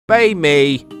Be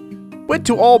me. Went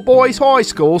to all boys high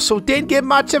school, so didn't get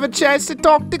much of a chance to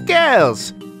talk to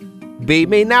girls. Be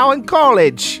me now in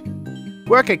college.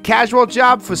 Work a casual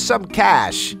job for some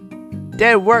cash.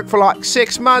 Didn't work for like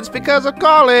 6 months because of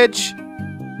college.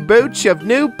 Bunch of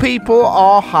new people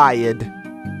are hired.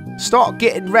 Start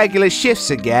getting regular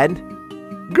shifts again.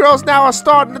 Girls now are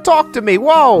starting to talk to me.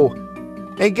 Whoa!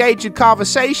 Engage in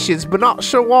conversations, but not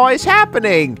sure why it's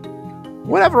happening.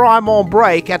 Whenever I'm on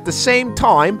break at the same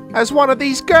time as one of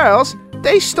these girls,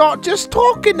 they start just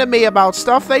talking to me about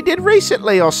stuff they did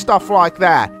recently or stuff like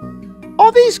that.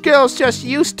 Are these girls just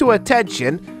used to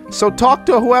attention, so talk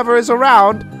to whoever is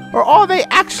around, or are they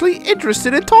actually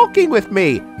interested in talking with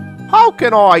me? How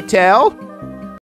can I tell?